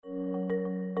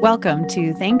Welcome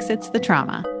to Thanks It's the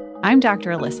Trauma. I'm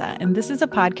Dr. Alissa, and this is a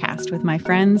podcast with my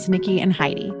friends Nikki and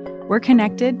Heidi. We're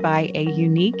connected by a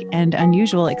unique and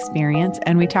unusual experience,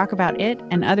 and we talk about it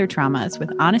and other traumas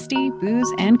with honesty, booze,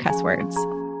 and cuss words.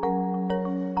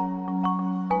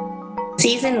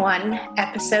 Season 1,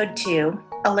 Episode 2,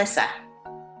 Alissa.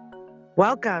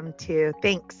 Welcome to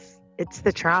Thanks It's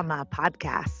the Trauma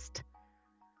podcast.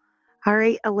 All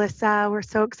right, Alissa, we're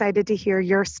so excited to hear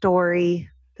your story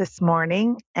this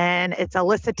morning, and it's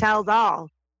Alissa Tells All.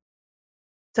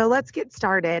 So let's get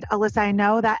started. Alissa, I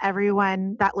know that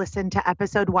everyone that listened to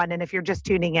episode 1, and if you're just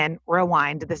tuning in,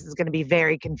 rewind. This is going to be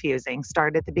very confusing.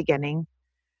 Start at the beginning.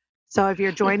 So if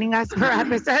you're joining us for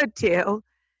episode 2,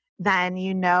 then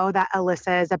you know that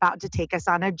Alissa is about to take us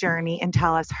on a journey and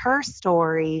tell us her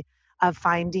story of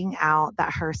finding out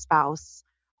that her spouse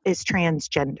is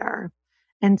transgender.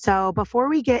 And so before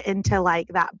we get into like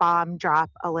that bomb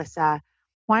drop, Alissa,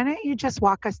 why don't you just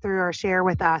walk us through or share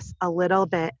with us a little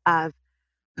bit of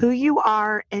who you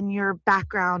are and your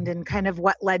background and kind of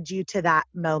what led you to that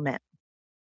moment?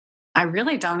 I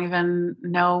really don't even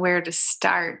know where to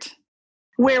start.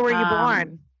 Where were you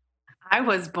born? I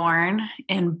was born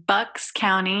in Bucks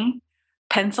County,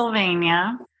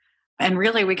 Pennsylvania. And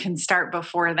really we can start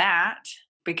before that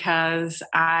because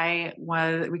we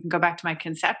can go back to my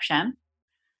conception.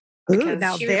 Ooh,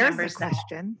 now there's a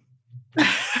question.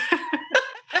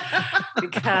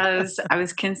 Because I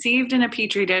was conceived in a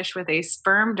petri dish with a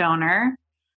sperm donor.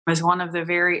 I was one of the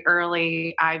very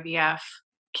early IVF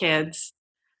kids.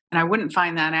 And I wouldn't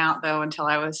find that out though until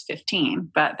I was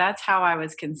 15. But that's how I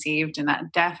was conceived. And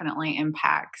that definitely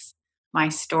impacts my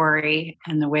story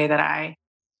and the way that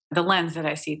the lens that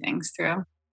I see things through.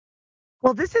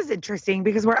 Well, this is interesting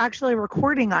because we're actually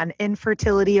recording on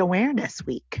Infertility Awareness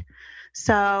Week.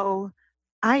 So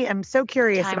I am so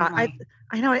curious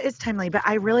I know it is timely, but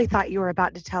I really thought you were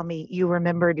about to tell me you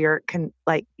remembered you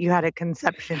had a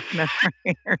conception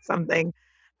memory or something.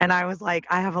 And I was like,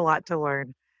 I have a lot to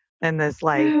learn in this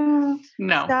life.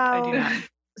 No, I do not.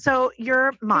 So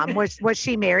your mom, was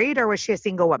she married or was she a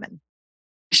single woman?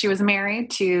 She was married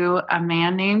to a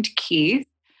man named Keith,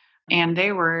 and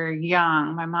they were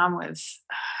young. My mom was,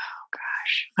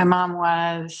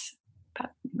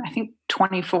 I think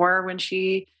 24 when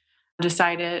she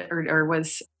decided or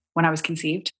was when I was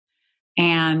conceived.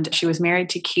 And she was married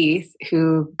to Keith,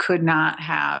 who could not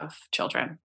have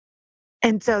children.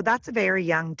 And so that's very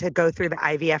young to go through the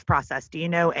IVF process. Do you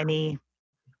know anything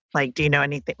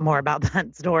more about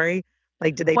that story?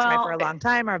 Like, did they try for a long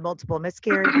time or multiple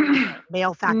miscarriages,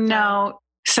 male factor? No.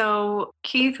 So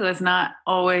Keith was not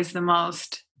always the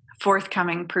most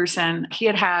forthcoming person. He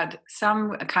had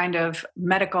some kind of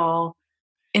medical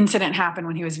incident happen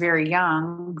when he was very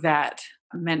young that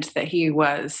meant that he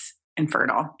was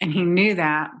infertile. And he knew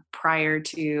that prior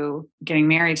to getting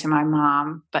married to my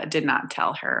mom, but did not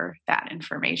tell her that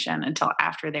information until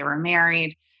after they were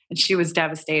married. And she was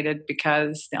devastated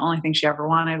because the only thing she ever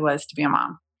wanted was to be a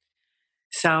mom.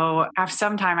 So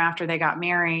sometime after they got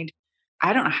married,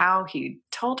 I don't know how he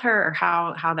told her or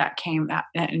how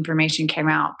that information came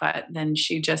out, but then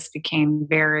she just became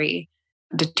very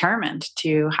determined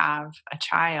to have a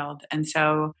child. And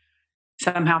so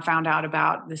somehow found out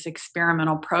about this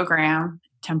experimental program,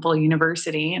 Temple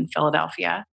University in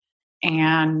Philadelphia,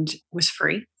 and was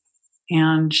free.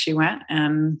 And she went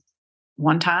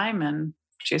one time and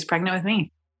she was pregnant with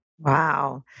me.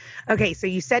 Wow. Okay. So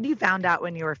you said you found out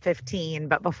when you were 15,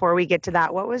 but before we get to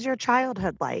that, what was your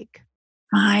childhood like?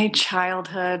 My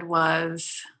childhood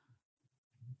was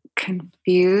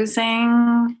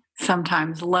confusing,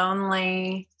 sometimes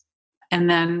lonely, and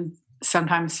then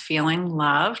sometimes feeling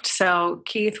loved. So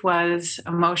Keith was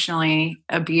emotionally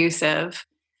abusive,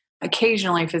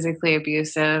 occasionally physically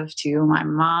abusive to my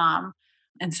mom.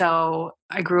 And so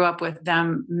I grew up with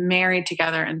them married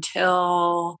together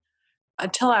until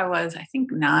I was, I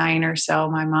think, 9 or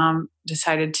so. My mom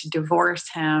decided to divorce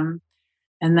him.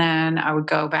 And then I would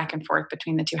go back and forth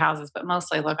between the two houses, but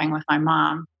mostly living with my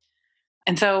mom.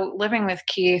 And so living with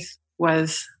Keith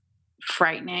was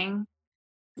frightening.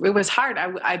 It was hard,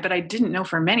 but I didn't know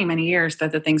for many, many years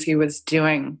that the things he was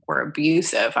doing were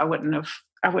abusive. I wouldn't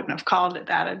have called it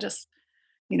that. I just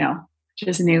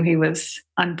knew he was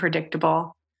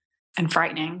unpredictable and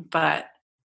frightening. But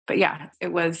yeah,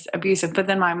 it was abusive. But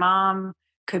then my mom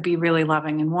could be really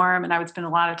loving and warm, and I would spend a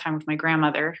lot of time with my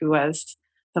grandmother, who was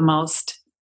the most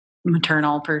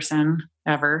maternal person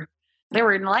ever. There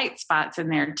were light spots in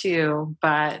there too,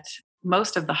 but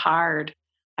most of the hard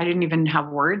I didn't even have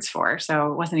words for.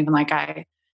 So it wasn't even like I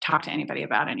talked to anybody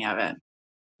about any of it.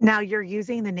 Now you're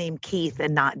using the name Keith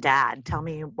and not Dad. Tell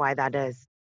me why that is.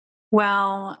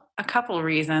 Well, a couple of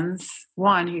reasons.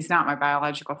 One, he's not my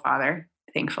biological father,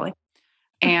 thankfully.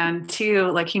 And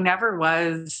two, like he never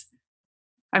was.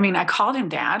 I mean, I called him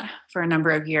dad for a number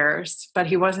of years, but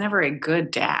he was never a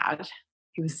good dad.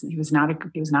 He was not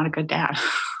a good dad.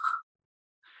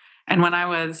 And when I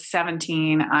was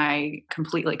 17, I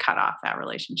completely cut off that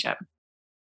relationship.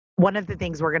 One of the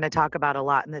things we're going to talk about a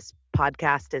lot in this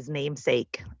podcast is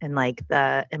namesake and like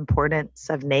the importance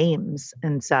of names.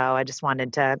 And so I just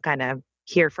wanted to kind of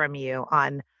hear from you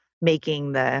on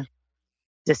making the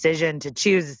decision to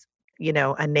choose,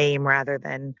 a name rather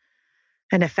than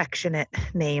an affectionate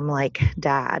name like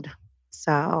dad.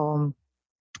 So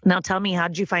now tell me, how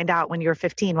did you find out when you were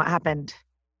 15? What happened?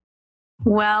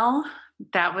 Well,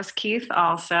 that was Keith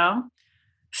also.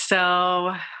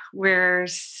 So we're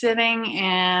sitting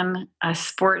in a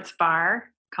sports bar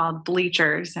called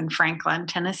Bleachers in Franklin,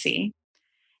 Tennessee,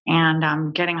 and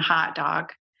I'm getting a hot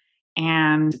dog.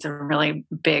 And it's a really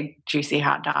big, juicy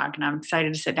hot dog. And I'm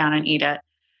excited to sit down and eat it.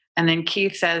 And then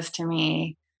Keith says to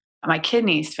me, my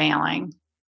kidney's failing.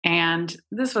 And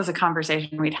this was a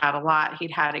conversation we'd had a lot.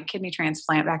 He'd had a kidney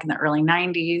transplant back in the early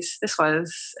 90s. This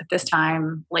was at this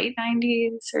time, late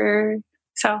 90s or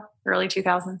so, early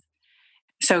 2000s.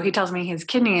 So he tells me his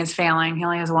kidney is failing. He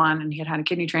only has one, and he had a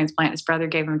kidney transplant. His brother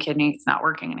gave him a kidney. It's not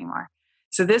working anymore.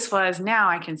 So this was, now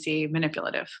I can see,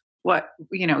 manipulative. Why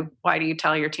do you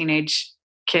tell your teenage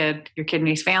kid your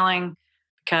kidney's failing?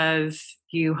 Because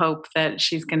you hope that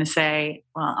she's going to say,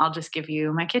 well, I'll just give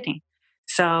you my kidney.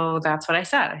 So that's what I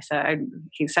said.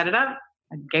 He set it up.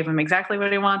 I gave him exactly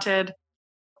what he wanted.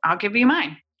 I'll give you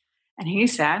mine. And he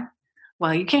said,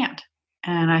 well, you can't.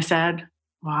 And I said,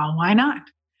 well, why not?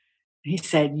 He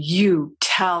said, you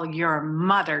tell your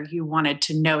mother you wanted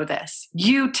to know this.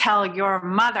 You tell your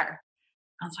mother.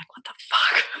 I was like, what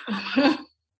the fuck?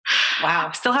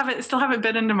 Wow. Still haven't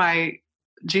been into my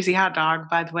juicy hot dog,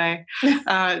 by the way.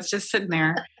 It's just sitting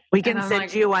there. We can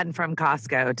send you one from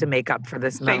Costco to make up for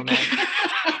this moment.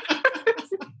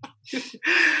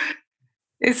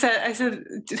 I said,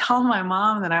 tell my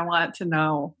mom that I want to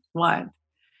know what.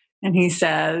 And he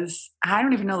says, I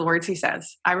don't even know the words he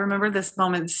says. I remember this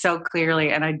moment so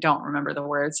clearly, and I don't remember the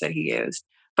words that he used.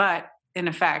 But in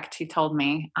effect, he told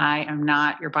me, I am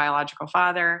not your biological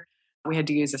father. We had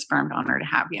to use a sperm donor to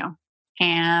have you.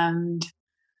 And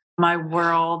my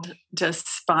world just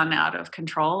spun out of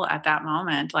control at that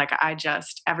moment. Like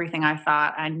everything I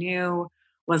thought I knew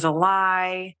was a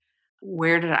lie.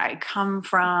 Where did I come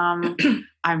from?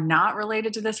 I'm not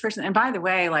related to this person. And by the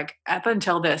way, like up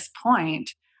until this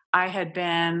point, I had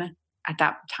been at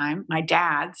that time, my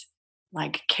dad's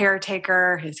like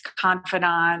caretaker, his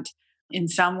confidant, in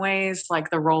some ways, like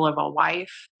the role of a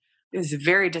wife. It was a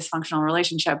very dysfunctional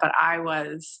relationship, but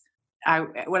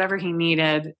whatever he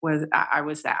needed I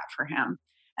was that for him.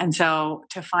 And so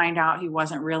to find out he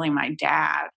wasn't really my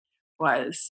dad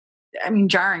was,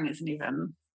 jarring it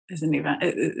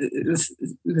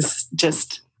was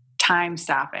just time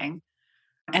stopping.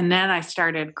 And then I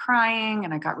started crying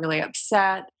and I got really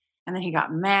upset. And then he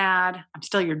got mad. I'm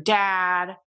still your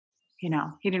dad. He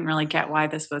didn't really get why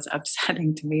this was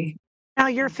upsetting to me. Now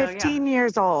you're 15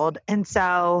 years old. And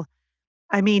so,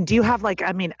 do you have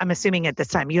I'm assuming at this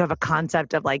time you have a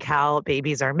concept of like how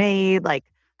babies are made. Like,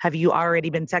 have you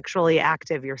already been sexually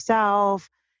active yourself?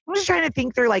 I'm just trying to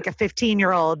think through like a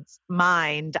 15-year-old's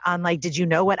mind on like, did you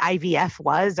know what IVF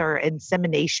was or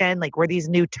insemination? Like, were these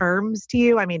new terms to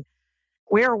you?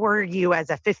 Where were you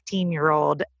as a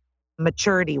 15-year-old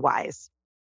maturity wise?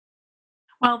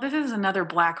 Well, this is another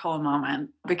black hole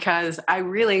moment because I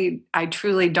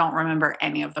truly don't remember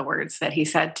any of the words that he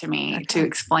said to me to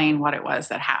explain what it was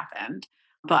that happened.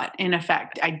 But in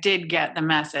effect, I did get the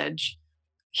message.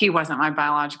 He wasn't my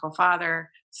biological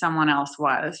father. Someone else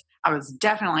was. I was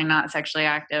definitely not sexually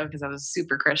active because I was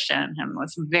super Christian and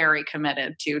was very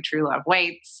committed to True Love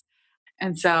Waits.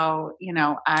 And so,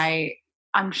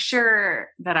 I'm sure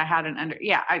that I had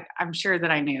I'm sure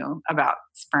that I knew about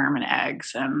sperm and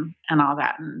eggs and all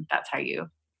that. And that's how you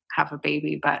have a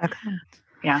baby. But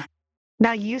yeah.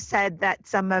 Now you said that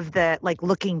some of the, like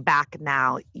looking back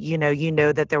now, you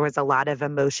know that there was a lot of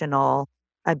emotional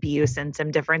abuse and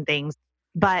some different things.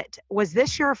 But was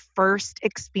this your first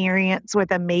experience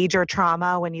with a major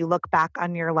trauma when you look back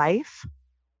on your life?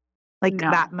 Like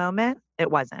that moment?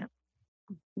 It wasn't.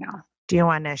 No. Do you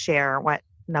want to share what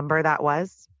number that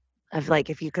was? Of like,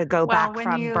 if you could go back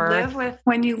from birth.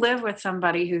 When you live with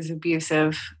somebody who's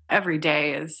abusive, every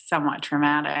day is somewhat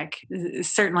traumatic. It's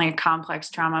certainly a complex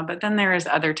trauma, but then there is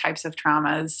other types of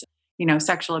traumas,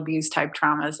 sexual abuse type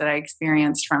traumas that I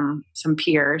experienced from some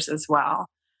peers as well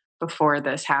before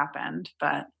this happened.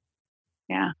 But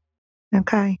yeah.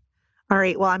 Okay. All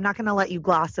right. Well, I'm not going to let you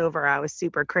gloss over I was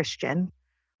super Christian.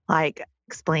 Like,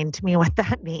 explain to me what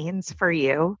that means for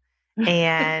you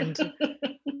and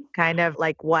kind of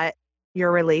like what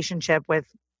your relationship with,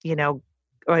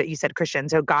 or you said Christian,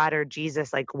 so God or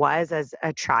Jesus, like was as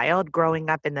a child growing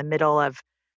up in the middle of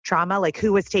trauma, like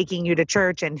who was taking you to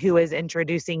church and who was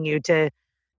introducing you to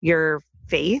your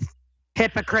faith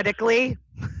hypocritically,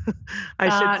 I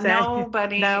should say.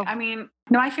 Nobody. No. I mean,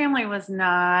 my family was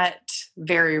not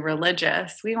very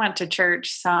religious. We went to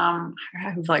church some. I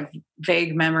have like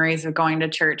vague memories of going to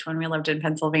church when we lived in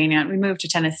Pennsylvania. We moved to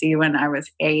Tennessee when I was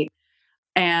 8.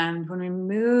 And when we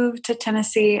moved to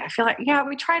Tennessee, I feel like,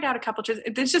 we tried out a couple churches.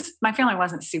 It's just, my family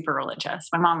wasn't super religious.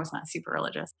 My mom was not super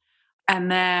religious.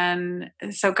 And then,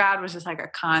 so God was just like a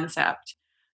concept.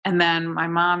 And then my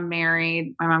mom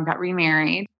got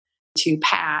remarried to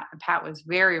Pat. Pat was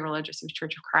very religious. It was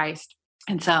Church of Christ.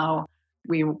 And so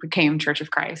we became Church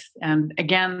of Christ. And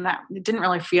again, it didn't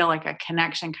really feel like a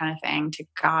connection kind of thing to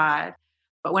God.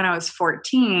 But when I was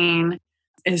 14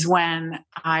 is when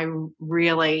I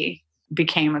really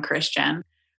became a Christian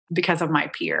because of my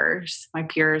peers. My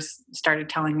peers started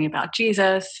telling me about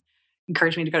Jesus,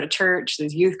 encouraged me to go to church,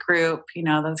 this youth group,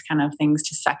 those kind of things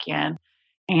to suck in.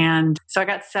 And so I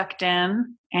got sucked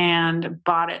in and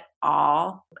bought it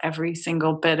all, every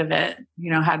single bit of it,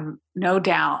 had no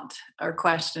doubt or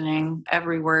questioning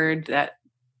every word that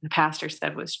the pastor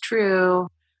said was true.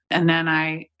 And then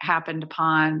I happened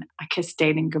upon I Kissed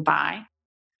Dating Goodbye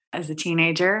as a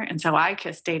teenager. And so I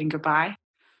kissed dating goodbye.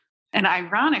 And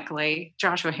ironically,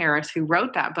 Joshua Harris, who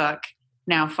wrote that book,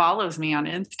 now follows me on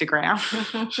Instagram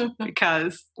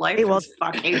because life is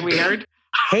fucking weird.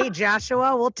 Hey,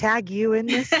 Joshua, we'll tag you in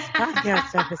this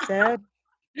podcast episode.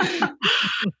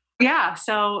 Yeah.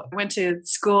 So I went to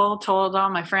school, told all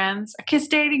my friends, I kissed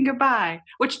dating goodbye,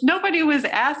 which nobody was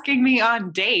asking me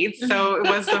on dates. So it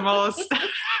was the most...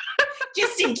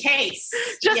 Just in case.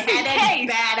 Just you in had case. Any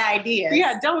bad ideas.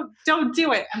 Yeah, don't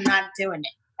do it. I'm not doing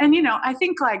it. And, I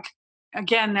think like,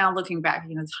 again, now looking back,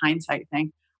 it's a hindsight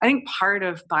thing. I think part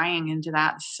of buying into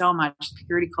that so much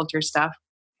purity culture stuff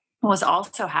was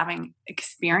also having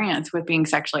experience with being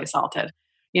sexually assaulted,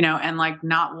 and like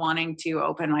not wanting to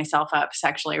open myself up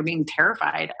sexually or being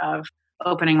terrified of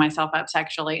opening myself up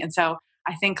sexually. And so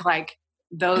I think like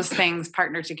those things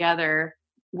partnered together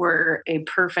were a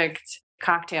perfect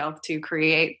cocktail to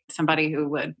create somebody who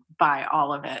would buy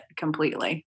all of it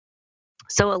completely.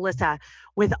 So Alissa,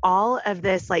 with all of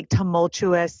this like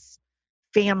tumultuous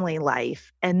family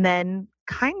life and then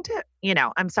kind of,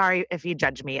 I'm sorry if you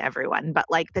judge me, everyone, but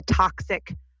like the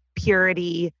toxic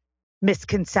purity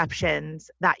misconceptions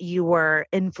that you were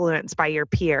influenced by your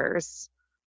peers,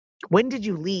 when did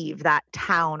you leave that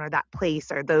town or that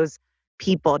place or those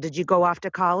people? Did you go off to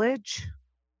college?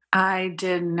 I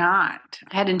did not.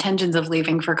 I had intentions of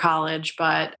leaving for college,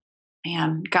 but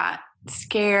got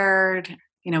scared,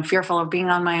 fearful of being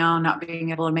on my own, not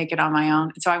being able to make it on my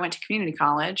own. So I went to community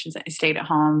college and I stayed at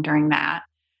home during that.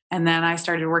 And then I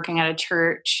started working at a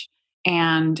church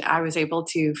and I was able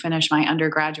to finish my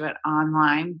undergraduate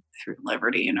online through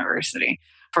Liberty University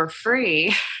for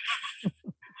free.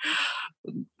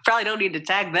 Probably don't need to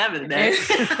tag them in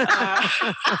this.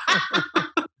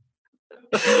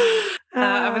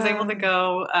 I was able to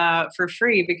go for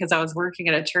free because I was working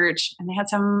at a church and they had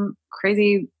some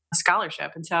crazy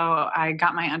scholarship. And so I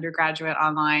got my undergraduate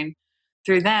online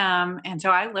through them. And so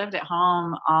I lived at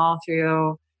home all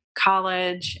through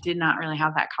college, did not really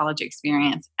have that college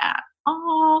experience at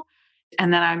all.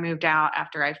 And then I moved out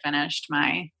after I finished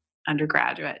my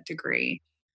undergraduate degree.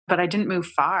 But I didn't move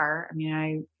far. I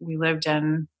mean, we lived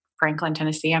in Franklin,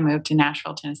 Tennessee. I moved to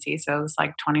Nashville, Tennessee. So it was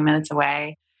like 20 minutes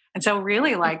away. And so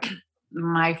really like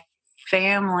my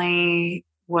family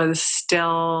was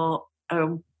still a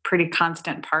pretty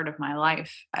constant part of my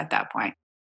life at that point.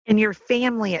 And your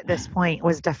family at this point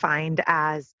was defined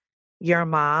as your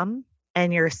mom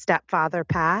and your stepfather,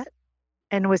 Pat,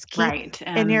 and was Keith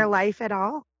in your life at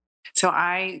all? So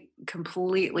I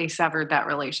completely severed that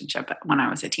relationship when I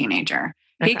was a teenager.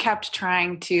 Okay. He kept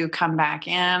trying to come back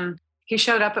in. He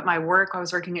showed up at my work. I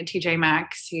was working at TJ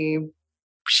Maxx. He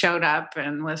showed up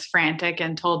and was frantic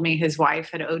and told me his wife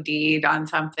had OD'd on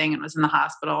something and was in the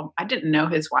hospital. I didn't know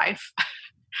his wife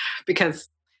because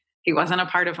he wasn't a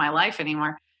part of my life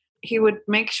anymore. He would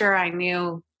make sure I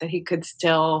knew that he could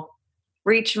still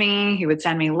reach me. He would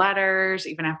send me letters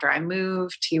even after I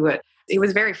moved. It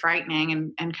was very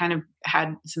frightening and kind of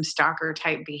had some stalker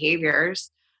type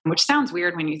behaviors, which sounds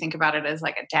weird when you think about it as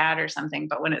like a dad or something.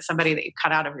 But when it's somebody that you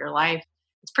cut out of your life,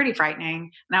 it's pretty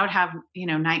frightening. And I would have,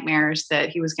 nightmares that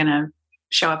he was going to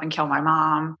show up and kill my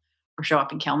mom or show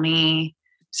up and kill me.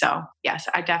 So yes,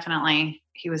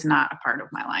 he was not a part of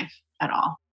my life at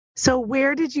all. So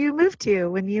where did you move to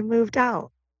when you moved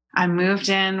out? I moved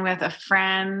in with a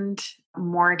friend,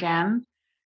 Morgan,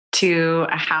 to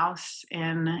a house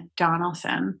in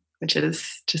Donelson, which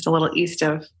is just a little east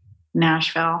of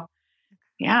Nashville.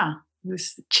 Yeah, it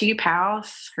was a cheap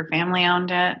house. Her family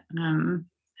owned it.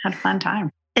 Had a fun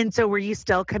time. And so were you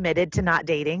still committed to not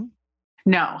dating?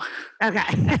 No. Okay.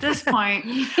 At this point,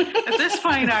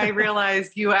 I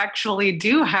realized you actually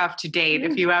do have to date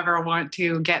if you ever want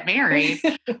to get married.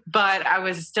 But I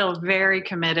was still very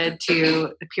committed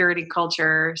to the purity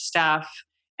culture stuff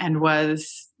and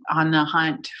was on the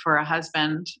hunt for a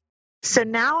husband. So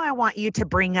now I want you to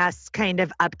bring us kind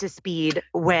of up to speed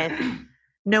with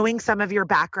knowing some of your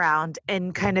background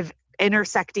and kind of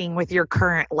intersecting with your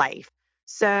current life.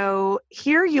 So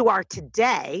here you are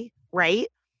today, right?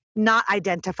 Not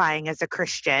identifying as a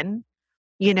Christian,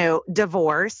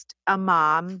 divorced, a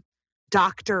mom,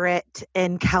 doctorate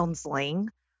in counseling.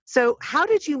 So how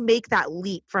did you make that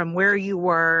leap from where you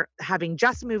were having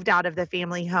just moved out of the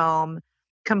family home,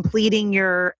 completing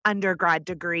your undergrad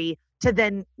degree, to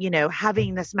then,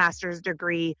 having this master's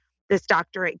degree, this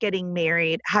doctorate, getting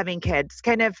married, having kids?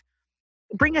 Kind of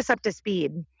bring us up to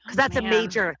speed, because that's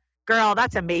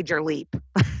a major leap.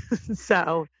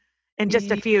 So in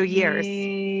just a few years.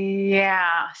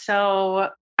 Yeah. So,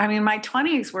 my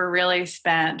 20s were really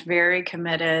spent very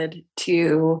committed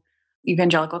to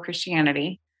evangelical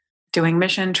Christianity, doing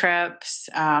mission trips,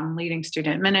 leading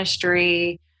student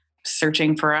ministry,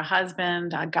 searching for a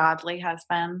husband, a godly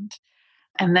husband.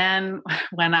 And then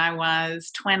when I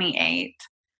was 28,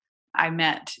 I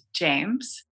met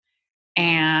James,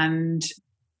 and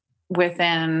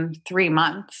within 3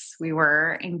 months, we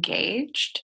were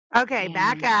engaged. Okay,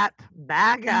 back up.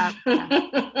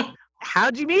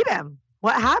 How'd you meet him?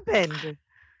 What happened?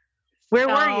 Where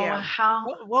were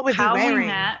you? What was he wearing? We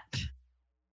met,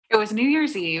 it was New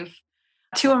Year's Eve.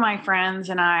 Two of my friends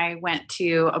and I went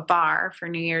to a bar for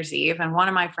New Year's Eve, and one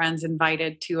of my friends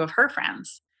invited two of her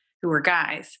friends, who were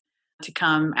guys, to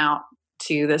come out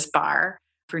to this bar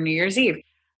for New Year's Eve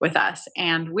with us.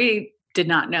 And we did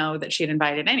not know that she had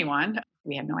invited anyone.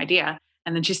 We had no idea.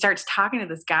 And then she starts talking to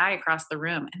this guy across the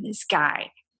room, and this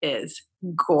guy is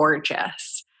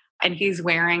gorgeous. And he's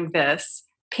wearing this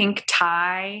pink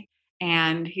tie,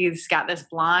 and he's got this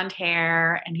blonde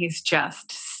hair, and he's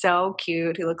just so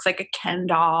cute. He looks like a Ken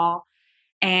doll.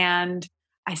 And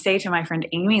I say to my friend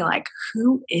Amy, like,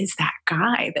 who is that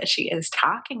guy that she is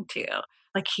talking to?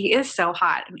 Like, he is so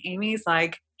hot. And Amy's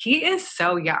like, he is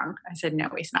so young. I said, no,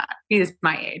 he's not. He's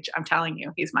my age. I'm telling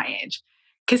you, he's my age.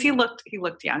 Because he looked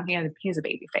young. He has a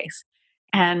baby face.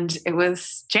 And it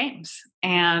was James.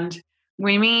 And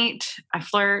we meet. I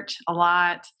flirt a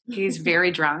lot. He's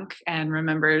very drunk and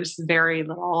remembers very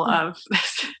little of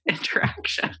this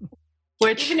interaction.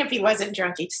 Which, even if he wasn't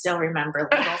drunk, he'd still remember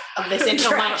little of this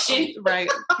interaction. Right.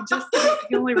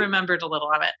 He only remembered a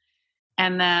little of it.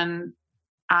 And then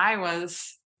I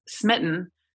was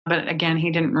smitten. But again,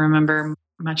 he didn't remember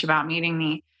much about meeting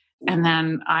me. And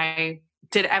then I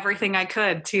did everything I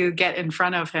could to get in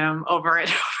front of him over and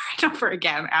over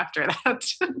again after that.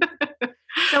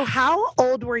 So how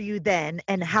old were you then,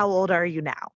 and how old are you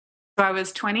now? So I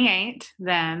was 28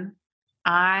 then.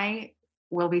 I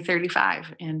will be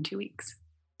 35 in 2 weeks.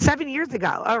 7 years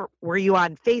ago. Or were you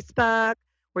on Facebook?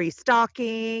 Were you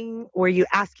stalking? Were you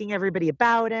asking everybody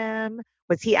about him?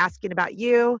 Was he asking about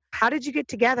you? How did you get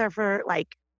together for,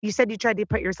 you said you tried to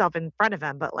put yourself in front of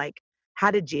him, but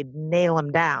how did you nail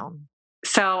him down?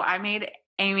 So I made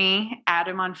Amy add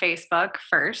him on Facebook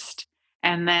first,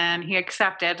 and then he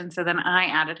accepted. And so then I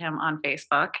added him on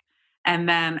Facebook. And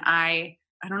then I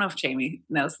don't know if Jamie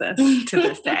knows this to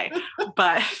this day,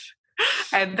 but,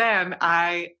 and then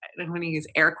I'm going to use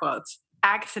air quotes,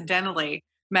 accidentally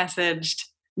messaged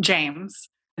James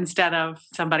instead of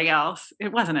somebody else.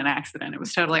 It wasn't an accident. It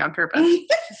was totally on purpose.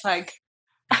 It's like,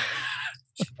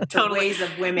 totally. Ways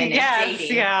of women and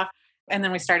dating. Yeah. And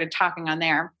then we started talking on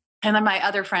there. And then my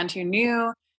other friend who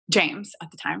knew James at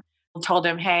the time told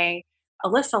him, hey,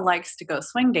 Alissa likes to go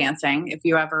swing dancing if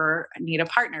you ever need a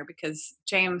partner, because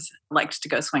James likes to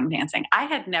go swing dancing. I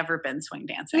had never been swing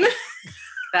dancing.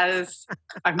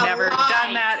 I've never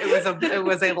done that. It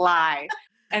was a lie.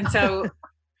 And so.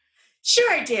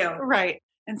 Sure I do. Right.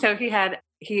 And so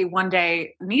he one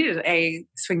day needed a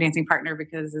swing dancing partner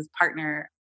because his partner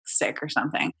was sick or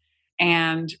something,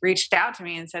 and reached out to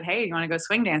me and said, hey, you want to go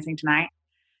swing dancing tonight?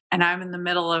 And I'm in the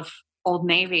middle of Old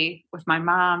Navy with my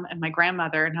mom and my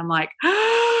grandmother. And I'm like,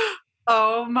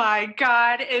 oh my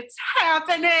God, it's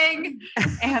happening.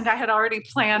 And I had already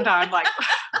planned on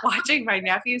watching my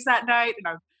nephews that night. And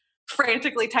I'm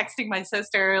frantically texting my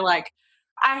sister, like,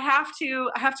 I have to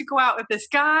go out with this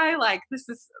guy. Like, this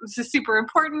is super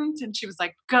important. And she was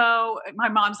like, go. And my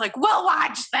mom's like, we'll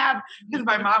watch them. Because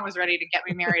my mom was ready to get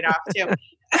me married off too.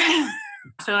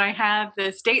 So I had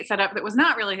this date set up that was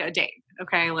not really a date.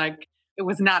 Okay. Like, it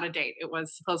was not a date. It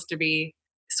was supposed to be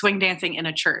swing dancing in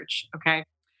a church. Okay.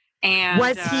 And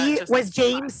was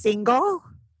James single?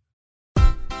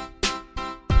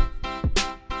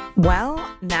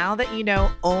 Well, now that you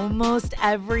know almost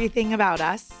everything about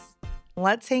us,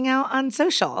 let's hang out on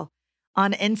social.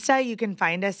 On Insta, you can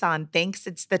find us on Thanks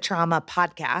It's the Trauma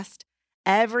podcast.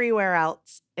 Everywhere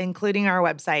else, including our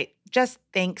website, just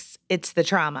Thanks It's the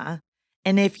Trauma.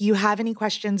 And if you have any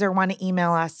questions or want to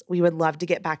email us, we would love to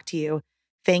get back to you.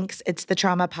 Thanks It's the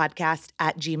Trauma podcast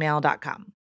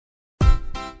 @gmail.com.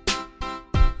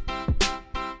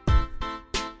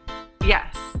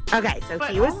 Yes. Okay, so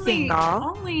he was single.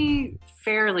 Only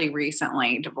fairly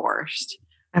recently divorced.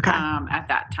 Okay. At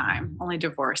that time, only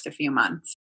divorced a few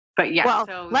months. But yeah. Well,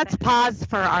 so let's pause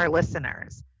for our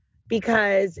listeners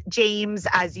because James,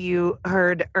 as you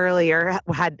heard earlier,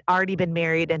 had already been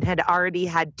married and had already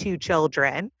had 2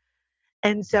 children.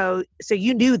 And so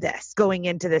you knew this going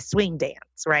into the swing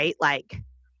dance, right? Like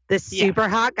this super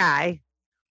hot guy,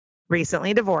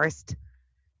 recently divorced,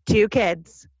 2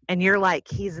 kids, and you're like,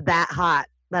 he's that hot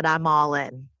that I'm all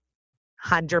in.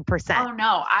 100%. Oh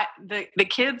no, the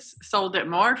kids sold it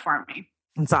more for me.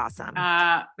 It's awesome.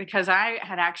 Because I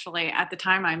had actually, at the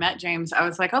time I met James, I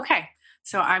was like, okay,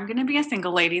 so I'm going to be a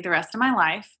single lady the rest of my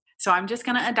life. So I'm just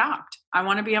going to adopt. I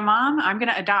want to be a mom. I'm going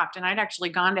to adopt. And I'd actually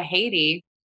gone to Haiti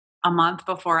a month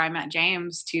before I met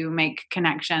James to make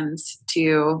connections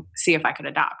to see if I could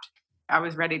adopt. I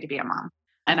was ready to be a mom.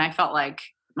 And I felt like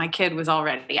my kid was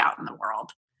already out in the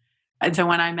world. And so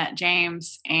when I met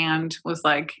James and was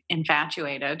like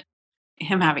infatuated,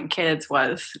 him having kids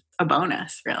was a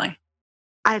bonus, really.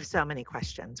 I have so many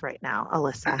questions right now,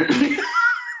 Alissa,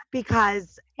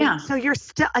 because so you're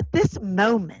still at this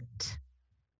moment,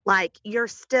 like you're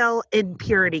still in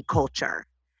purity culture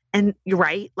and you're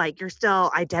right. Like you're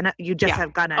still you just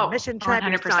have gone on a mission trip.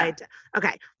 100%.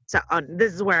 Okay. So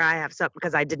this is where I have stuff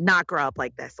because I did not grow up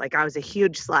like this. Like I was a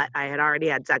huge slut. I had already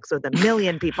had sex with a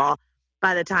million people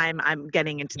by the time I'm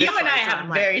getting into this. You and I have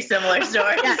very similar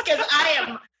stories because I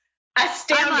am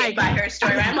astounded by her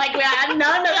story. I'm like, we had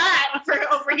none of that for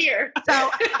over here.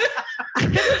 So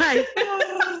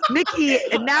Nikki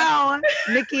and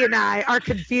I are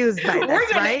confused by this.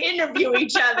 We're going to interview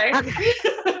each other. Okay.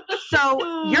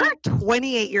 So you're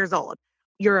 28 years old.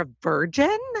 You're a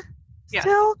virgin? Yes.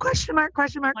 Still? Question mark.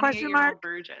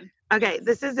 Virgin. Okay,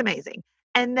 this is amazing.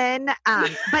 And then,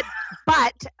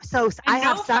 but so I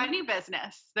have some funny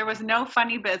business. There was no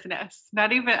funny business.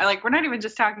 Not even like, we're not even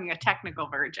just talking a technical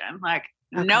virgin, like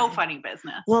no funny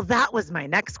business. Well, that was my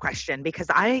next question because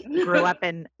I grew up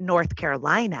in North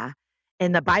Carolina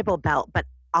in the Bible Belt, but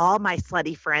all my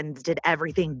slutty friends did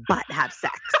everything but have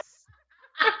sex.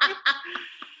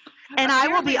 And I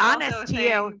will be honest to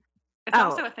you. It's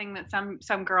also a thing that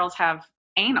some girls have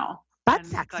anal. Butt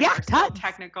sex. Like, yeah, tons.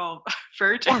 Technical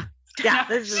virgin. Yeah,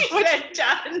 this is she would have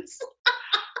done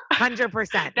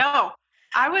 100%. No,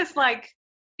 I was like,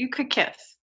 you could kiss.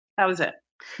 That was it.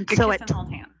 You could kiss and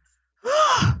hold hands.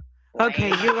 Okay,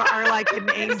 you are like an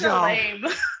angel. So lame.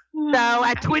 So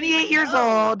at 28 years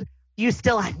old, you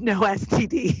still had no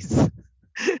STDs.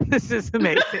 This is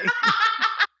amazing.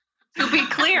 To be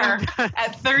clear,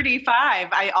 at 35,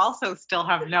 I also still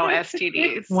have no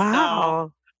STDs. Wow.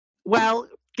 So. Well,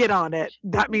 get on it.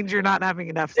 That means you're not having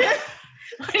enough sex.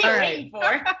 What are you waiting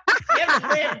for? You haven't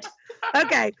lived.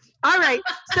 Okay. All right.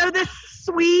 So this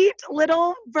sweet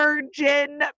little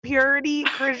virgin purity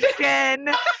Christian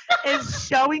is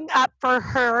showing up for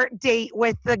her date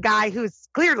with the guy who's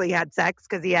clearly had sex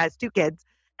because he has 2 kids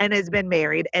and has been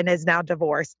married and is now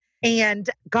divorced. And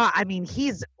God, I mean,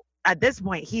 at this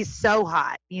point, he's so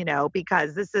hot,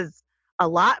 because this is a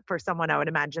lot for someone I would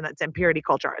imagine that's in purity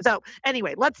culture. So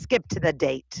anyway, let's skip to the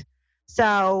date.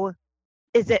 So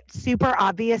is it super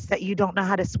obvious that you don't know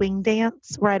how to swing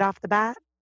dance right off the bat?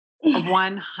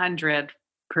 100%.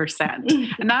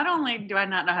 And not only do I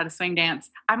not know how to swing dance,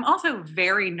 I'm also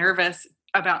very nervous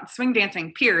about swing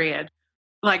dancing, period.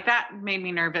 Like that made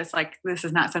me nervous. Like this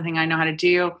is not something I know how to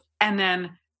do. And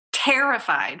then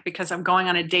terrified because I'm going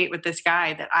on a date with this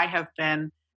guy that I have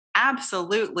been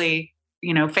absolutely,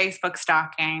 Facebook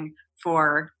stalking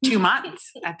for 2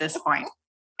 months at this point.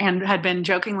 And had been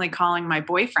jokingly calling my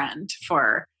boyfriend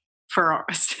for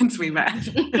since we met.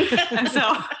 And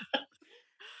so,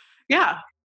 yeah.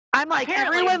 I'm like,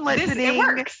 apparently everyone listening, it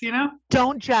works,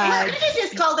 don't You judge. could have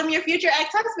just called him your future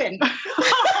ex-husband.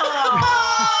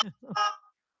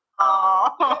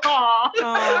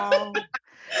 Oh.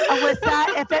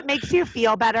 Alissa, if it makes you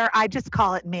feel better, I just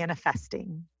call it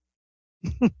manifesting.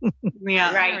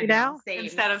 Yeah, Right. You know? Same.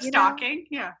 instead of stalking.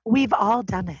 Yeah. We've all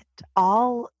done it.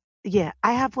 I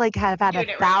have had Doing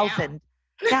it right 1,000.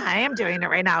 Yeah, I am doing it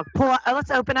right now.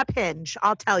 Let's open up Hinge.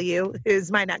 I'll tell you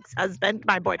who's my next husband,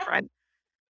 my boyfriend.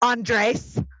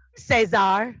 Andres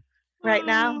Cesar right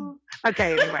now.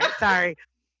 Okay, anyway, sorry.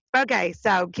 Okay,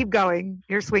 so keep going.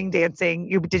 You're swing dancing.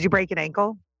 Did you break an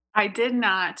ankle? I did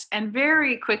not. And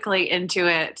very quickly into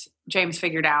it, James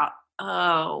figured out,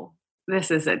 oh,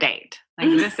 this is a date. Like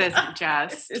this isn't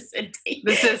just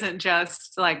this isn't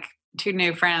just like two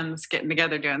new friends getting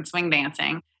together doing swing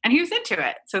dancing. And he was into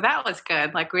it. So that was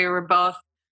good. Like we were both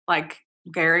like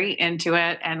very into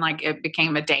it, and like it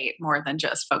became a date more than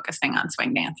just focusing on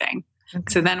swing dancing. Okay.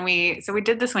 So then we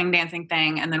did the swing dancing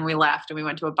thing, and then we left and we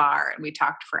went to a bar and we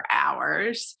talked for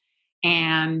hours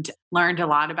and learned a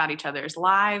lot about each other's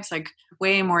lives, like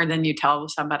way more than you tell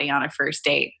somebody on a first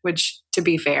date, which to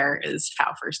be fair is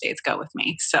how first dates go with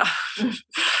me. So,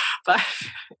 but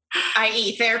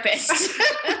i.e. therapist.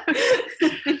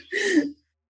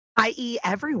 I.e.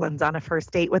 everyone's on a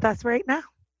first date with us right now.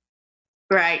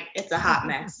 Right. It's a hot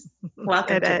mess.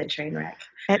 Welcome It to is. the train wreck.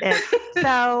 It is.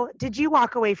 So did you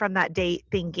walk away from that date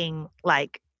thinking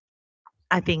like,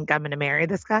 I think I'm going to marry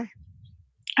this guy?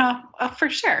 oh, for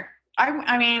sure.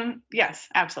 I mean, yes,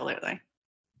 absolutely.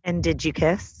 And did you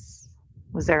kiss?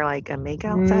 Was there like a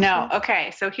makeout session? No.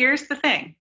 Okay. So here's the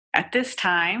thing. At this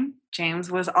time, James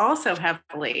was also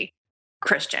heavily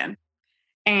Christian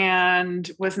and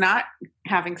was not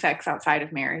having sex outside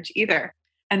of marriage either.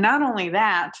 And not only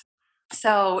that,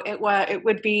 so it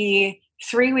would be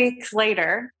 3 weeks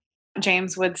later,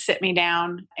 James would sit me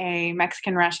down at a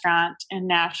Mexican restaurant in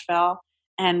Nashville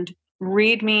and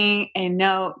read me a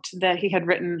note that he had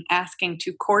written asking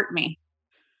to court me.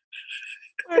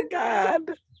 Oh my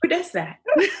God. Who does that?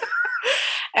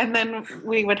 And then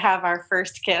we would have our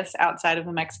first kiss outside of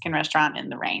a Mexican restaurant in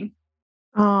the rain.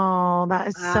 Oh, that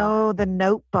is Wow. so The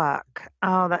Notebook.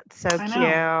 Oh, that's so I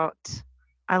know. cute.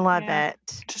 I love Yeah.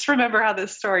 it. Just remember how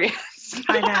this story is.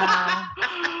 I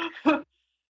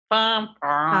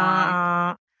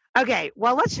know. Okay,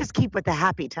 well, let's just keep with the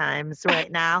happy times right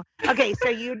now. Okay, so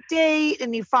you date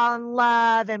and you fall in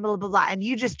love and blah, blah, blah. And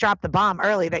you just dropped the bomb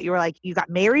early that you were like, you got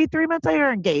married 3 months later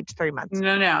or engaged 3 months?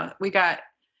 No. We got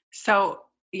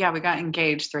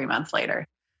engaged 3 months later.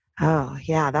 Oh,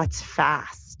 yeah, that's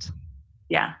fast.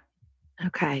 Yeah.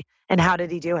 Okay. And how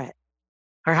did he do it?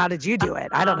 Or how did you do it?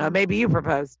 I don't know. Maybe you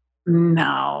proposed.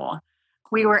 No.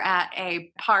 We were at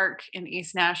a park in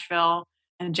East Nashville,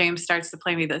 and James starts to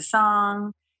play me this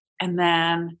song. And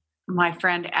then my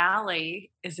friend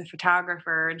Allie is a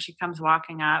photographer, and she comes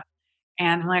walking up.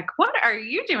 And I'm like, what are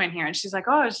you doing here? And she's like,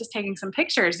 oh, I was just taking some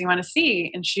pictures. You want to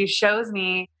see? And she shows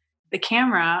me the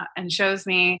camera and shows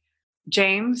me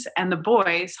James and the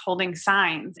boys holding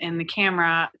signs in the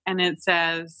camera. And it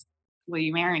says, will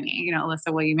you marry me?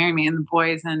 Alissa, will you marry me? And the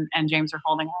boys and James are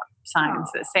holding up signs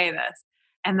that say this.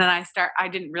 And then I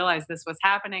didn't realize this was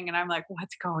happening. And I'm like,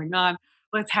 what's going on?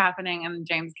 What's happening? And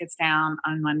James gets down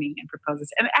on one knee and proposes.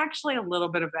 And actually a little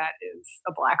bit of that is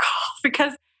a black hole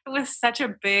because it was such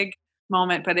a big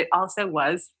moment, but it also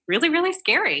was really, really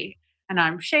scary. And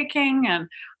I'm shaking and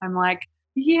I'm like,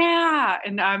 yeah.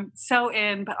 And I'm so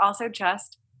in, but also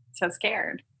just so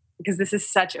scared because this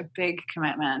is such a big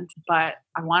commitment, but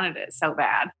I wanted it so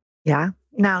bad. Yeah.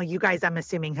 Now, you guys, I'm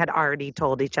assuming, had already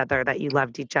told each other that you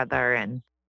loved each other and,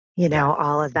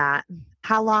 all of that.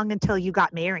 How long until you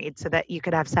got married so that you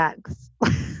could have sex?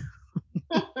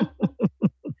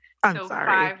 I'm so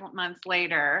sorry. 5 months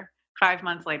later,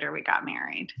 we got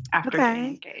married after getting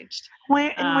engaged.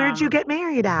 Where'd you get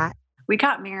married at? We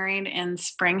got married in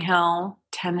Spring Hill,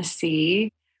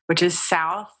 Tennessee, which is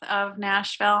south of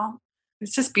Nashville.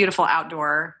 It's this beautiful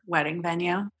outdoor wedding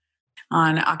venue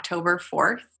on October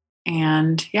 4th.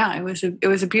 And yeah, it was a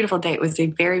beautiful day. It was a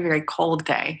very, very cold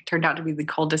day. It turned out to be the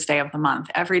coldest day of the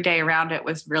month. Every day around it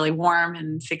was really warm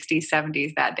and 60s,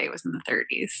 70s. That day was in the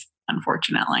 30s,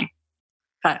 unfortunately.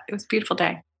 But it was a beautiful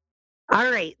day.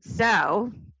 All right.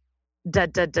 So,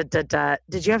 did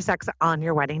you have sex on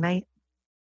your wedding night?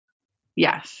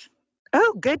 Yes.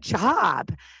 Oh, good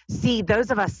job. See, those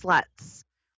of us sluts,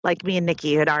 like me and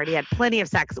Nikki, who had already had plenty of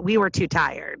sex, we were too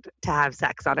tired to have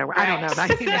sex on our wedding. I don't know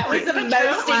about you. That was the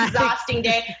most exhausting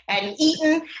day. I hadn't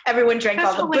eaten. Everyone drank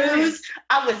all the booze.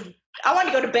 I was I want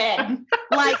to go to bed.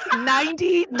 Like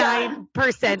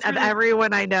 99% of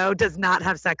everyone I know does not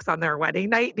have sex on their wedding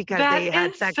night because they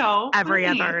had sex every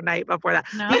other night before that.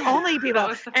 No, the only people, that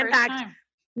was the in first fact, time.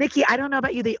 Nikki, I don't know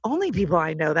about you. The only people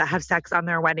I know that have sex on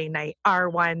their wedding night are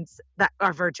ones that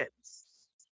are virgins.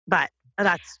 But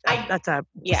that's a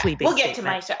sweeping We'll get statement. to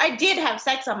my story. I did have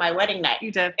sex on my wedding night.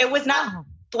 You did. It was not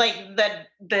like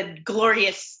the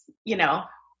glorious,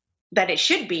 that it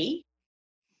should be.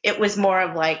 It was more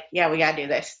of like, yeah, we got to do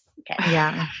this. Okay.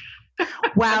 Yeah.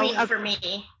 Well, for me,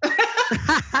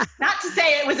 not to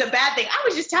say it was a bad thing. I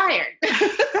was just tired.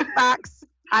 Facts.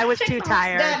 I was too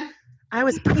tired. I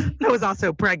was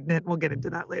also pregnant. We'll get into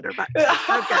that later, but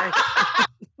okay.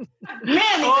 Man,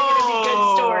 these are going to be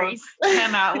good stories.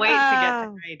 Cannot wait to get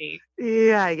to Heidi.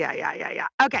 Yeah.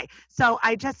 Okay. So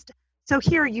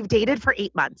here you've dated for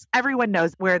 8 months. Everyone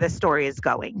knows where this story is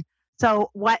going. So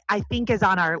what I think is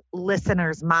on our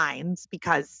listeners' minds,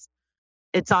 because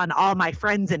it's on all my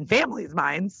friends and family's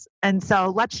minds. And so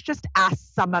let's just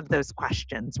ask some of those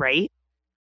questions, right?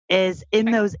 Is in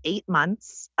those 8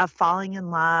 months of falling in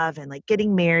love and like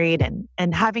getting married and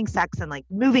having sex and like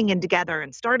moving in together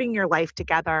and starting your life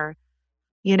together,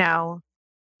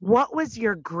 what was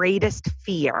your greatest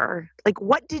fear? Like,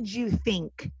 what did you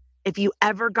think if you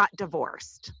ever got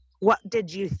divorced? What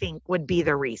did you think would be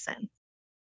the reason?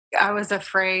 I was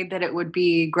afraid that it would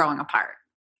be growing apart.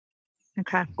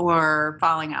 Okay. Or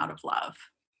falling out of love.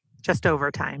 Just over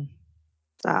time.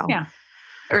 So. Yeah.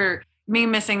 Or me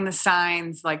missing the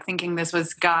signs, like thinking this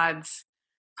was God's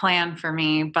plan for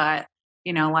me, but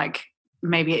like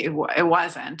maybe it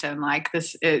wasn't, and like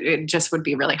this, it just would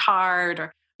be really hard.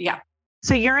 Or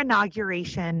So your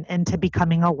inauguration into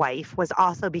becoming a wife was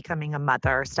also becoming a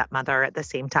mother, stepmother at the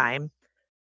same time.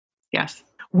 Yes.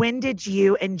 When did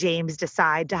you and James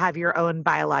decide to have your own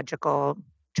biological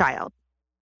child?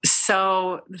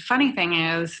 So the funny thing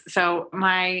is,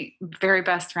 my very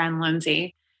best friend,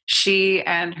 Lindsay, she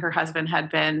and her husband had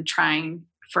been trying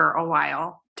for a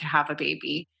while to have a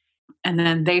baby. And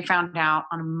then they found out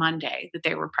on a Monday that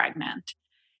they were pregnant.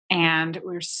 And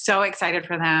we were so excited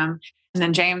for them. And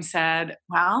then James said,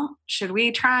 well, should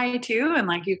we try too? And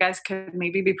like, you guys could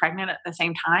maybe be pregnant at the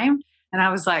same time. And I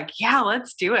was like, yeah,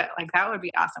 let's do it. Like, that would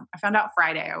be awesome. I found out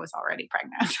Friday I was already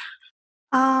pregnant.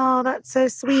 Oh, that's so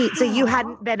sweet. So you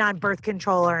hadn't been on birth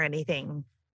control or anything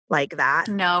like that?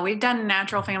 No, we'd done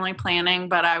natural family planning,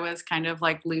 but I was kind of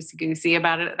like loosey-goosey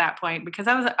about it at that point because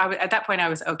at that point I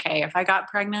was okay if I got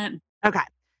pregnant. Okay.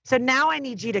 So now I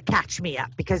need you to catch me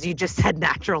up because you just said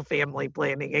natural family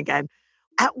planning again.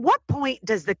 At what point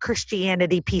does the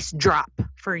Christianity piece drop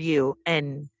for you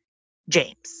and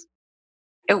James?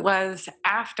 It was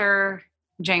after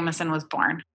Jameson was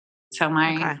born. So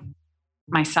my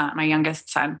son, my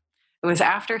youngest son, it was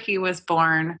after he was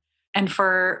born. And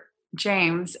for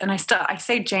James, and I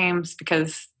say James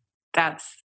because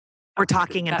we're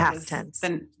talking in past tense.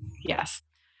 Yes.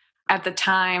 At the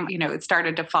time, it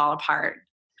started to fall apart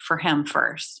for him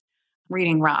first.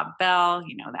 Reading Rob Bell,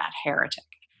 that heretic.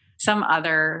 Some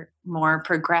other more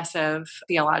progressive,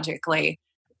 theologically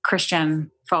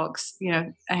Christian folks,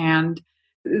 and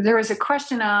there was a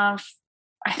question of,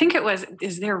 I think it was,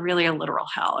 is there really a literal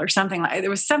hell or something there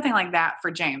was something like that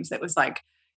for James that was like,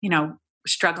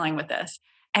 struggling with this.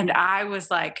 And I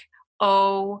was like,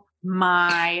 oh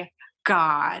my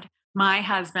God, my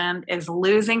husband is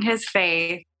losing his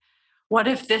faith. What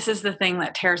if this is the thing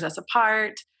that tears us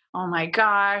apart? Oh my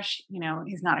gosh,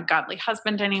 he's not a godly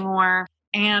husband anymore.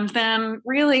 And then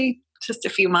really just a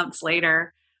few months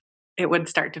later, it would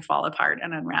start to fall apart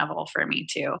and unravel for me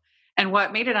too. And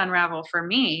what made it unravel for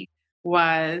me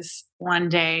was one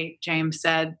day James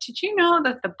said, did you know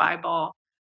that the Bible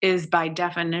is by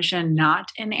definition not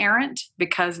inerrant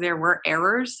because there were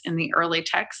errors in the early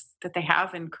texts that they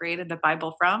have and created the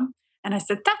Bible from? And I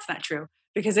said, that's not true.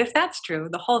 Because if that's true,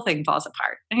 the whole thing falls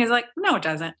apart. And he's like, no, it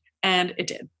doesn't. And it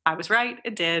did. I was right.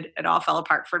 It did. It all fell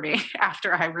apart for me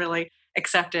after I really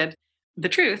accepted the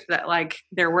truth that like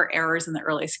there were errors in the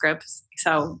early scripts.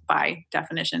 So by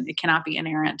definition, it cannot be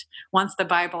inerrant. Once the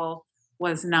Bible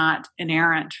was not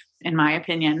inerrant, in my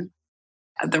opinion,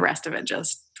 the rest of it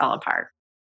just fell apart.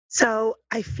 So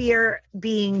I fear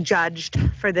being judged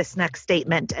for this next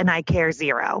statement, and I care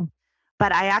zero.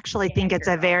 But I actually think it's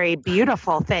a very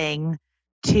beautiful thing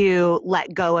to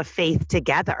let go of faith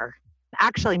together.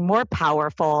 Actually more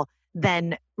powerful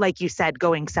than, like you said,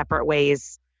 going separate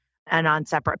ways and on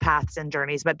separate paths and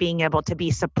journeys, but being able to be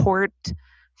support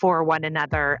for one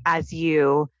another as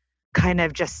you kind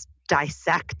of just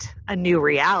dissect a new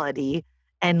reality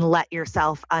and let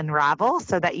yourself unravel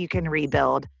so that you can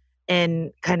rebuild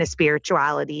in kind of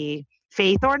spirituality,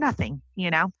 faith or nothing,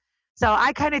 So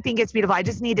I kind of think it's beautiful. I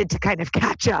just needed to kind of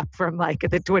catch up from like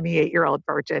the 28-year-old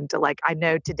virgin to like, I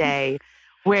know today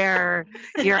where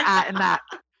you're at in that.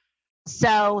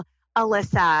 So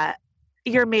Alissa,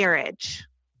 your marriage,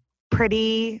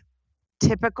 pretty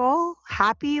typical,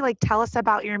 happy? Like tell us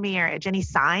about your marriage. Any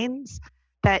signs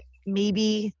that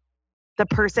maybe the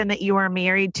person that you were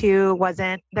married to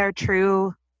wasn't their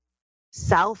true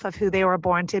self of who they were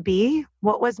born to be?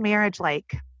 What was marriage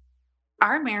like?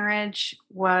 Our marriage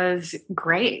was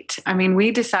great. I mean,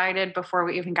 we decided before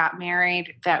we even got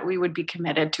married that we would be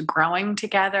committed to growing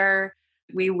together.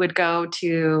 We would go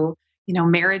to,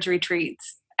 marriage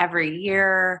retreats every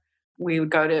year. We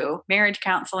would go to marriage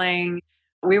counseling.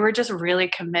 We were just really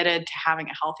committed to having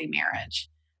a healthy marriage.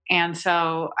 And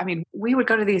so, I mean, we would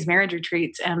go to these marriage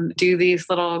retreats and do these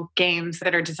little games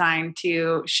that are designed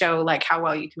to show like how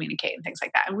well you communicate and things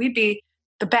like that. And we'd be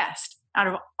the best out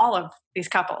of all of these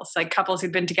couples, like couples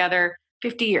who'd been together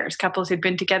 50 years, couples who'd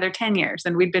been together 10 years,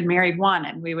 and we'd been married one,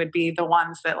 and we would be the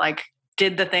ones that like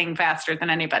did the thing faster than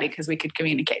anybody because we could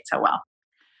communicate so well.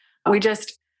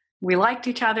 We liked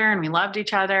each other and we loved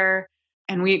each other.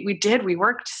 And we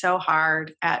worked so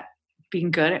hard at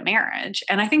being good at marriage.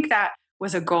 And I think that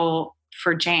was a goal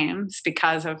for James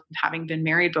because of having been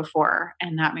married before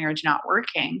and that marriage not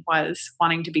working, was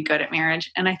wanting to be good at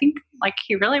marriage. And I think like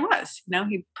he really was,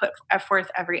 he put forth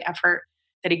every effort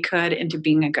that he could into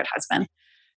being a good husband.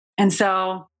 And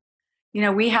so,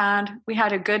 we had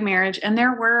a good marriage, and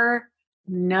there were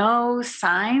no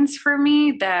signs for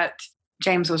me that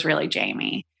James was really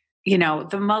Jamie.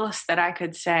 The most that I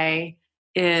could say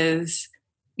is,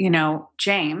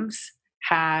 James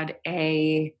had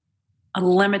a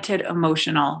limited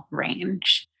emotional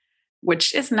range,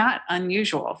 which is not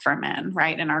unusual for men,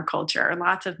 right? In our culture,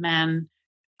 lots of men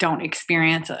don't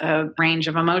experience a range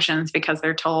of emotions because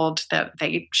they're told that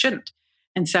they shouldn't.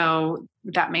 And so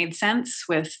that made sense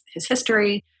with his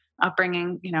history,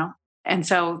 upbringing, and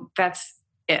so that's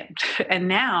it. And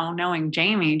now knowing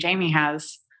Jamie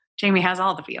has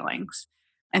all the feelings.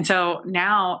 And so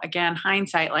now again,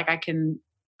 hindsight, like I can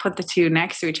put the two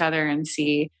next to each other and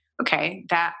see, okay,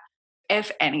 that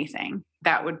if anything,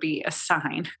 that would be a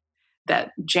sign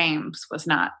that James was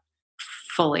not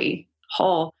fully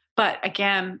whole. But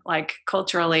again, like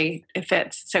culturally, it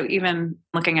fits. So even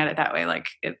looking at it that way,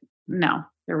 no,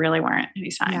 there really weren't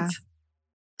any signs. Yeah.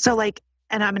 So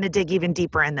and I'm going to dig even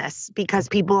deeper in this because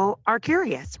people are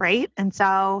curious, right? And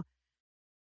so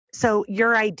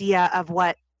your idea of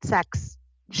what sex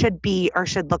should be or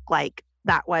should look like,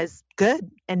 that was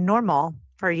good and normal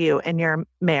for you in your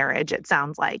marriage, it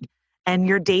sounds like, and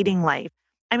your dating life.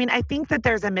 I mean, I think that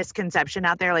there's a misconception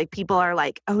out there. Like people are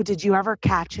like, oh, did you ever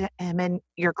catch him in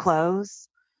your clothes?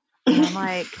 And I'm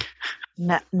like,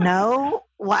 no,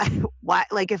 why?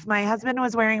 Like if my husband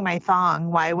was wearing my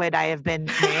thong, why would I have been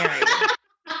married?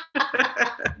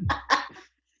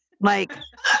 Like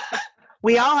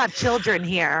we all have children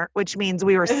here, which means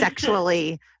we were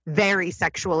very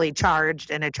sexually charged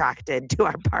and attracted to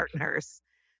our partners.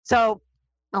 So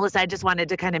Alissa, I just wanted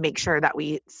to kind of make sure that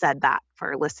we said that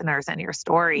for listeners in your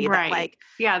story. Right.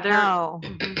 There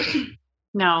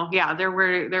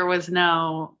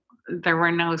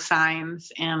were no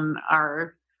signs in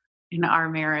our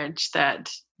marriage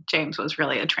that James was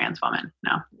really a trans woman.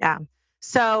 No. Yeah.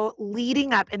 So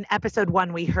leading up in episode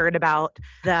 1, we heard about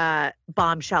the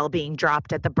bombshell being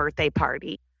dropped at the birthday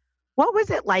party. What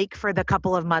was it like for the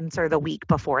couple of months or the week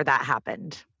before that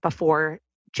happened, before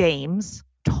James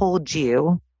told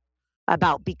you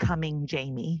about becoming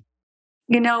Jamie?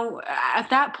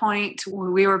 At that point,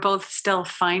 we were both still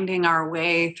finding our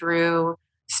way through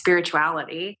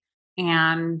spirituality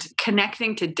and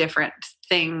connecting to different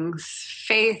things,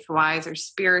 faith-wise or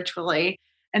spiritually.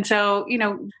 And so,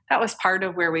 that was part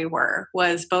of where we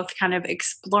was both kind of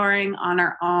exploring on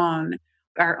our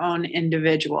own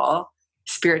individual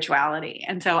spirituality.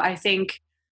 And so I think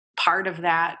part of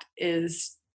that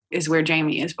is where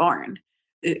Jamie is born.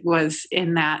 It was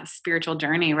in that spiritual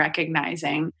journey,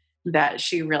 recognizing that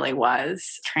she really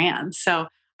was trans. So,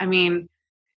 I mean,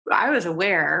 I was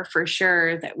aware for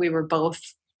sure that we were both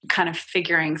kind of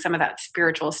figuring some of that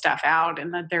spiritual stuff out,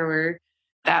 and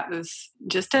that was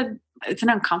just it's an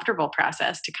uncomfortable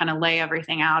process to kind of lay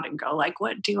everything out and go like,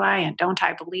 what do I and don't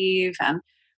I believe, and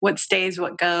what stays,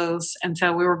 what goes. And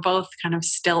so we were both kind of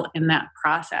still in that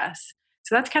process.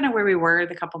 So that's kind of where we were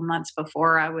the couple months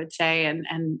before, I would say,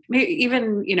 and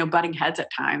even, butting heads at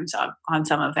times on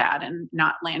some of that and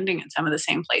not landing in some of the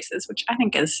same places, which I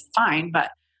think is fine,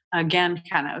 but again,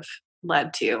 kind of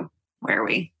led to where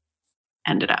we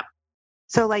ended up.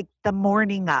 So like the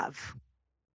morning of,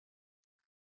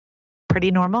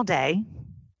 pretty normal day.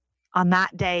 on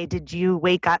that day, did you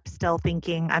wake up still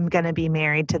thinking, I'm going to be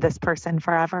married to this person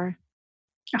forever?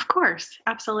 Of course.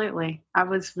 Absolutely. I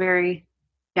was very,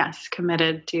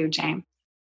 committed to James.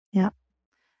 Yeah.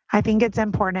 I think it's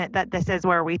important that this is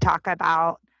where we talk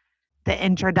about the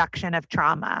introduction of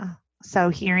trauma. So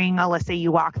hearing Alissa,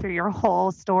 you walk through your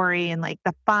whole story and like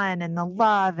the fun and the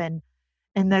love and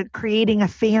the creating a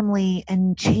family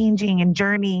and changing and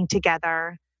journeying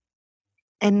together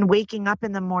and waking up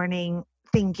in the morning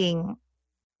thinking,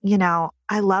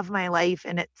 I love my life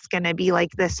and it's going to be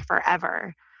like this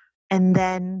forever. And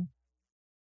then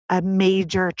a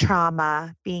major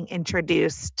trauma being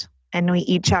introduced, and we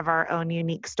each have our own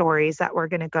unique stories that we're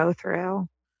going to go through.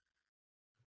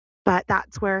 But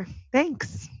that's where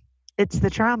thanks. It's the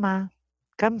trauma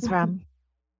comes from.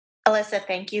 Alissa,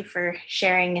 thank you for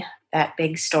sharing that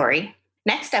big story.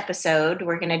 Next episode,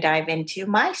 we're going to dive into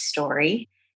my story.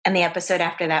 And the episode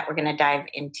after that, we're going to dive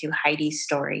into Heidi's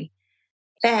story.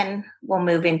 Then we'll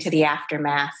move into the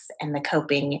aftermath and the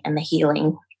coping and the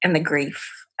healing and the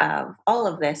grief of all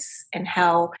of this and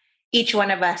how each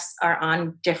one of us are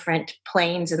on different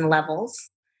planes and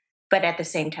levels, but at the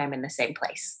same time in the same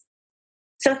place.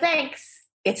 So thanks.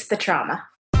 It's the trauma.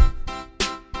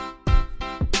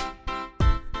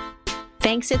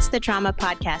 Thanks, It's the Trauma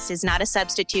podcast is not a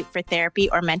substitute for therapy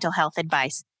or mental health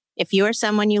advice. If you or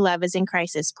someone you love is in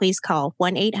crisis, please call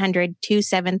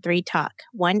 1-800-273-TALK,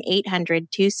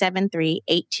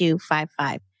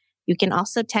 1-800-273-8255. You can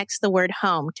also text the word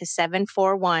HOME to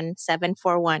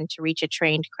 741-741 to reach a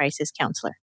trained crisis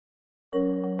counselor.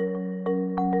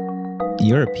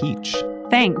 You're a peach.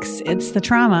 Thanks. It's the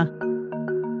trauma.